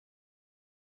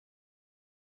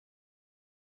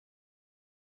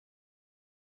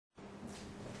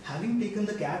Having taken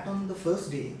the CAT on the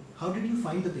first day, how did you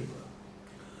find the paper?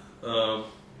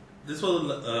 This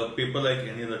was a paper like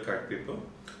any other CAT paper,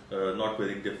 not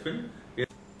very different.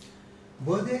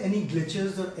 Were there any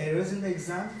glitches or errors in the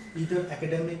exam, either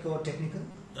academic or technical?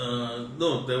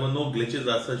 No, there were no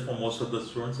glitches as such for most of the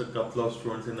students. A couple of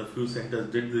students in a few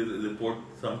centers did report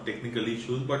some technical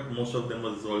issues, but most of them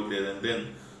were resolved there and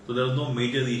then. So there was no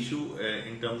major issue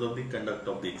in terms of the conduct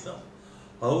of the exam.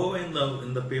 However,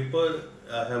 in the paper,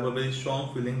 I have a very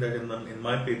strong feeling that in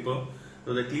my paper,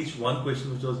 there was at least one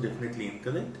question which was definitely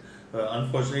incorrect.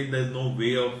 Unfortunately, there is no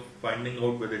way of finding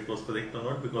out whether it was correct or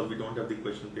not because we don't have the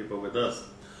question paper with us.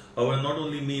 However, not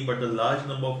only me but a large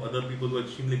number of other people who are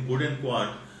extremely good in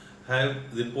quant have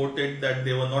reported that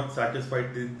they were not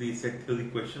satisfied with the set theory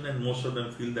question and most of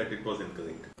them feel that it was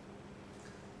incorrect.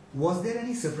 Was there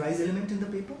any surprise element in the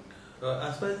paper?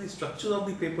 As far as the structure of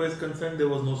the paper is concerned, there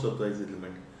was no surprise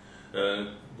element.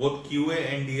 Both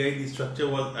QA and DI, the structure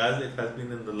was as it has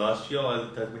been in the last year or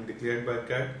as it has been declared by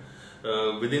CAT.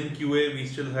 Within QA, we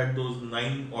still had those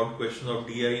 9 odd questions of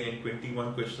DI and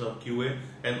 21 questions of QA,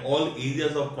 and all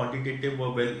areas of quantitative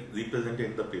were well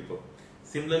represented in the paper.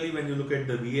 Similarly, when you look at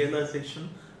the VLR section,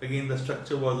 again the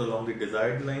structure was along the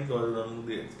desired lines or along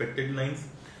the expected lines.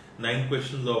 9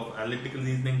 questions of analytical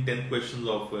reasoning, 10 questions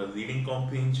of reading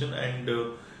comprehension, and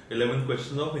 11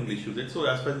 questions of English usage. So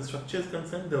as far as the structure is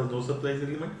concerned, there was no surprise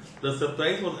element. The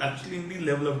surprise was actually in the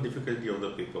level of difficulty of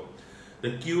the paper.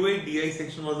 The QA DI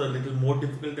section was a little more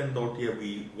difficult than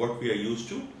what we are used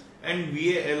to, and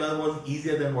VALR was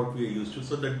easier than what we are used to.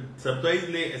 So the surprise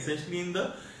lay essentially in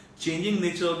the changing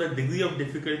nature of the degree of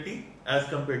difficulty as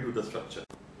compared to the structure.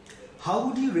 How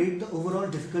would you rate the overall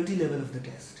difficulty level of the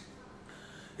test?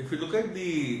 If you look at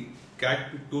the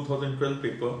CAT 2012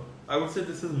 paper, I would say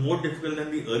this is more difficult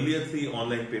than the earlier 3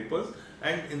 online papers,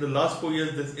 and in the last 4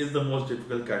 years this is the most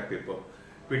difficult CAT paper.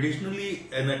 Traditionally,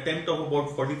 an attempt of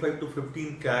about 45 to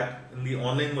 15 CAT in the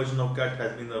online version of CAT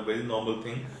has been a very normal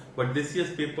thing, but this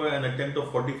year's paper, an attempt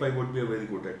of 45 would be a very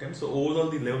good attempt. So overall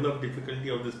the level of difficulty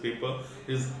of this paper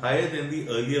is higher than the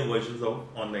earlier versions of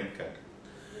online CAT.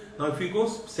 Now if we go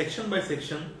section by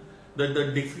section, the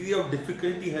degree of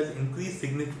difficulty has increased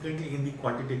significantly in the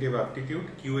quantitative aptitude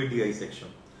QA-DI section.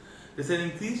 This has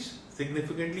increased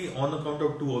significantly on account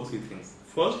of 2 or 3 things.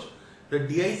 First, the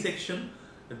DI section,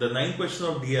 the 9 questions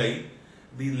of DI,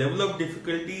 the level of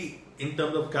difficulty in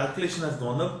terms of calculation has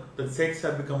gone up. The sets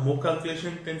have become more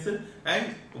calculation intensive,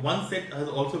 and one set has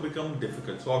also become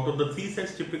difficult. So out of the 3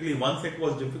 sets, typically one set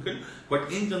was difficult,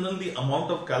 but in general the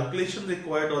amount of calculation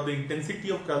required or the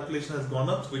intensity of calculation has gone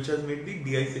up, which has made the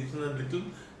DI section a little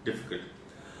difficult.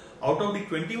 Out of the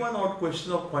 21 odd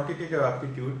questions of quantitative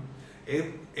aptitude,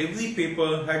 every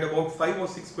paper had about 5 or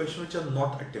 6 questions which are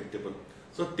not attemptable.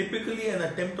 So typically an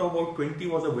attempt of about 20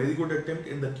 was a very good attempt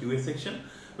in the QA section,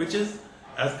 which is,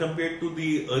 as compared to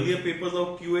the earlier papers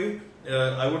of QA,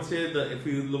 I would say that if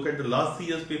you look at the last 3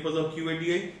 years papers of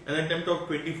QA-DI, an attempt of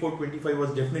 24-25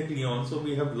 was definitely on. So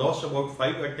we have lost about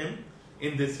 5 attempts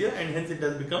in this year, and hence it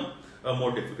has become a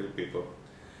more difficult paper.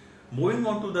 Moving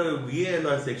on to the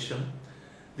VALR section,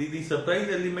 the surprise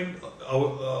element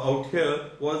out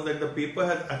here was that the paper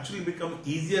has actually become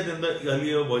easier than the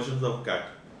earlier versions of CAT.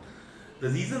 The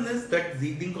reason is that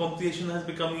reading comprehension has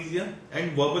become easier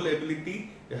and verbal ability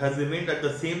has remained at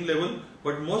the same level,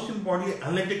 but most importantly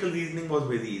analytical reasoning was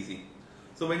very easy.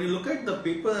 So when you look at the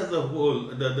paper as a whole,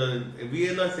 the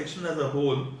VLR section as a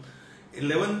whole,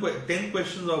 10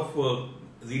 questions of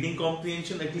reading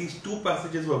comprehension, at least 2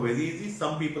 passages were very easy.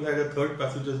 Some people had a 3rd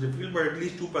passage was difficult, but at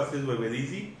least 2 passages were very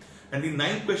easy. And the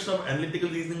 9 questions of analytical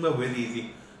reasoning were very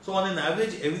easy. So on an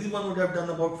average, everyone would have done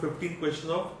about 15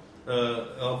 questions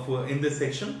in this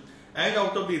section, and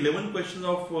out of the 11 questions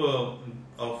of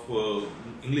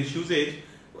English usage,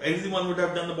 everyone would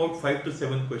have done about 5 to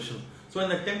 7 questions. So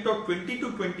an attempt of 20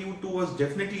 to 22 was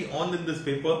definitely on in this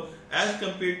paper as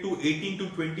compared to 18 to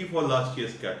 20 for last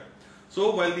year's CAT.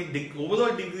 So while the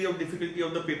overall degree of difficulty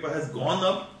of the paper has gone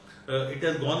up, it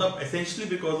has gone up essentially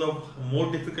because of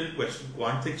more difficult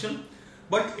quant section,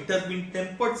 but it has been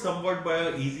tempered somewhat by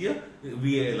an easier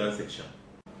VALR section.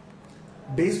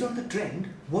 Based on the trend,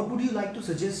 what would you like to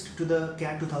suggest to the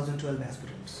CAT 2012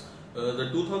 aspirants? The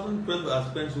 2012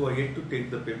 aspirants who are yet to take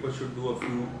the paper should do a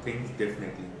few things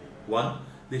definitely. One,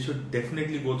 they should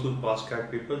definitely go through past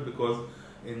CAT papers, because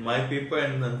in my paper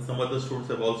and some other students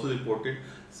have also reported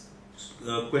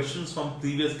questions from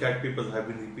previous CAT papers have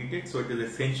been repeated. So it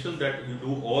is essential that you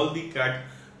do all the CAT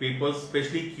papers,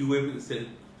 especially QA,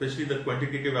 especially the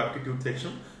quantitative aptitude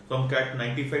section from CAT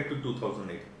 95 to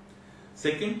 2008.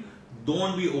 Second,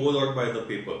 don't be overawed by the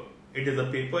paper. it is a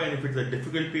paper, and if it's a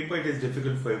difficult paper, it is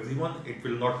difficult for everyone. It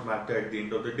will not matter at the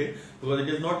end of the day, because it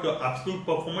is not your absolute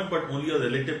performance but only your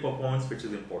relative performance which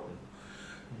is important.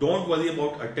 Don't worry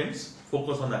about attempts,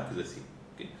 focus on accuracy.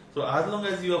 Okay? So as long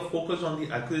as you are focused on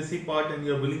the accuracy part and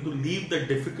you are willing to leave the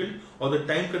difficult or the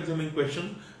time consuming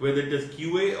questions, whether it is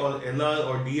QA or LR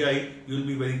or DI, you will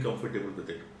be very comfortable with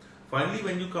it. Finally,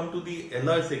 when you come to the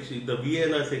LR section, the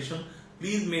VLR section,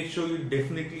 please make sure you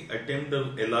definitely attempt the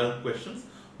LR questions.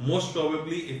 Most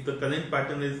probably, if the current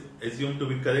pattern is assumed to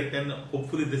be correct, and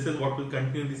hopefully this is what will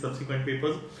continue in the subsequent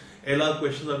papers, LR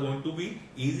questions are going to be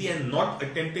easy, and not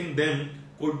attempting them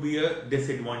could be a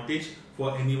disadvantage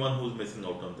for anyone who's missing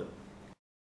out on them.